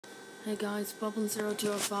Hey guys,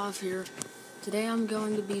 Bublin0205 here. Today I'm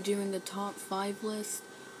going to be doing the top 5 list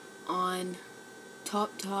on top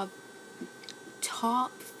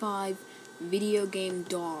 5 video game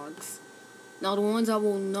dogs. Now the ones I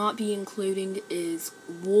will not be including is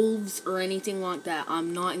wolves or anything like that.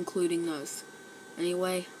 I'm not including those.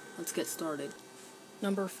 Anyway, let's get started.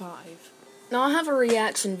 Number 5. Now I have a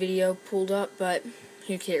reaction video pulled up, but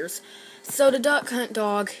who cares? So the Duck Hunt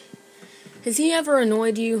dog, has he ever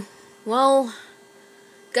annoyed you? Well,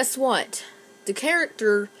 guess what? The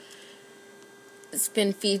character has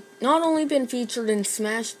been not only been featured in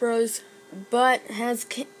Smash Bros, but has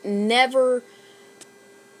never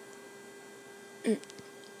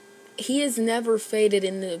faded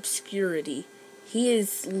into obscurity. He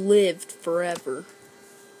has lived forever.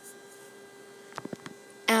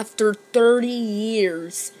 After 30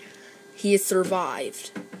 years, he has survived.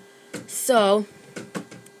 So,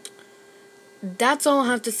 that's all I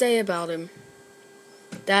have to say about him.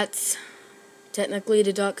 That's technically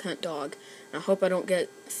the Duck Hunt dog. I hope I don't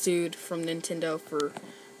get sued from Nintendo for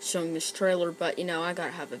showing this trailer, but you know, I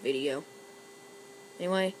gotta have a video.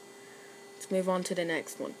 Anyway, let's move on to the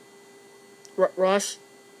next one. Rush,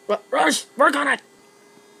 work on it!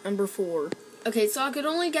 Number 4. Okay, so I could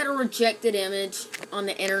only get a rejected image on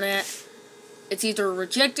the internet. It's either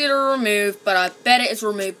rejected or removed, but I bet it is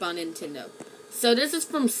removed by Nintendo. So this is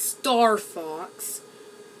from Star Fox.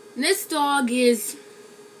 And this dog is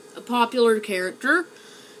a popular character.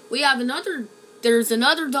 There's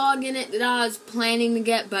another dog in it that I was planning to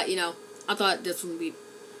get, but you know, I thought this one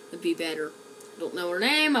would be better. I don't know her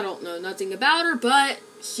name, I don't know nothing about her, but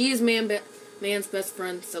she is man's best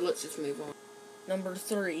friend, so let's just move on. Number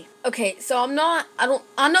 3. Okay, so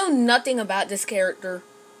I know nothing about this character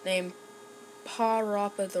named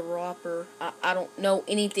Parappa the Rapper. I don't know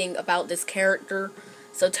anything about this character,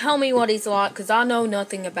 so tell me what he's like, because I know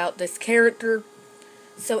nothing about this character.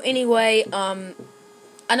 So anyway, I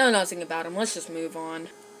know nothing about him. Let's just move on.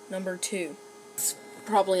 Number 2.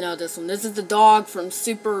 Probably know this one. This is the dog from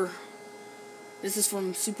Super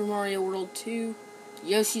Mario World 2,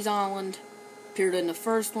 Yoshi's Island. Appeared in the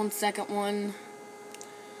first one, second one.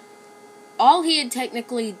 All he'd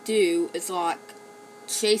technically do is like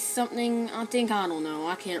chase something, I don't know.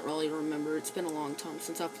 I can't really remember. It's been a long time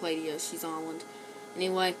since I've played Yoshi's Island.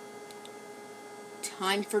 Anyway,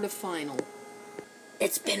 time for the final.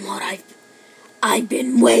 It's been what I've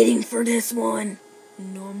been waiting for this one.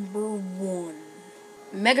 Number 1.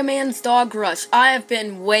 Mega Man's Dog Rush. I have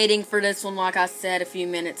been waiting for this one, like I said a few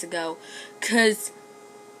minutes ago, because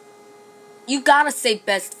you gotta save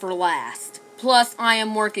best for last. Plus, I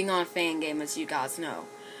am working on a fan game, as you guys know.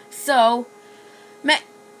 So,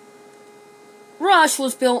 Rush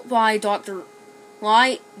was built by Dr.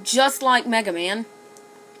 Light, just like Mega Man,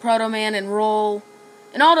 Proto Man, and Roll,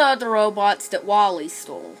 and all the other robots that Wally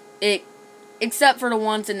stole. Except for the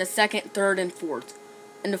ones in the second, third, and fourth.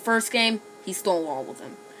 In the first game, he stole all of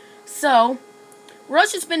them. So,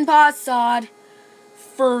 Rush has been by his side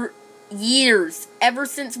for years. Ever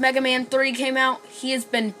since Mega Man 3 came out, he has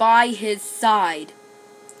been by his side.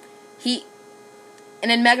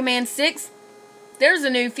 And in Mega Man 6, there's a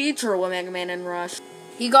new feature with Mega Man and Rush.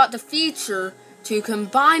 He got the feature to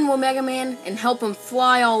combine with Mega Man and help him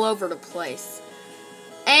fly all over the place.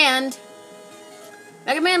 And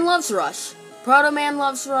Mega Man loves Rush. Proto Man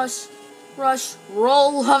loves Rush.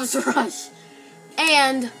 Roll loves Rush.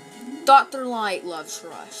 And Dr. Light loves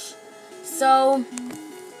Rush. So,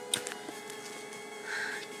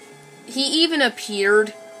 he even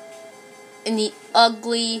appeared in the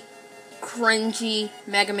ugly, cringy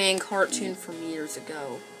Mega Man cartoon from years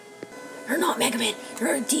ago. You're not Mega Man,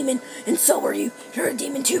 you're a demon, and so are you. You're a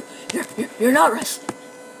demon too. You're not Rush.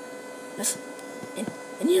 Yes.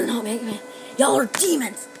 And you're not Mega Man. Y'all are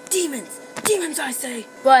demons. Demons, I say.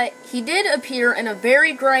 But he did appear in a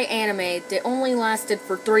very great anime that only lasted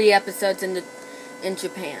for 3 episodes in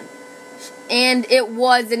Japan. And it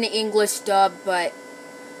was in the English dub, but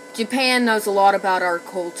Japan knows a lot about our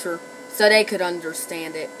culture, so they could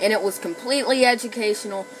understand it. And it was completely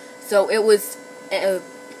educational, so it was a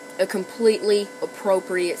completely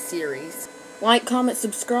appropriate series. Like, comment,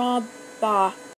 subscribe. Bye.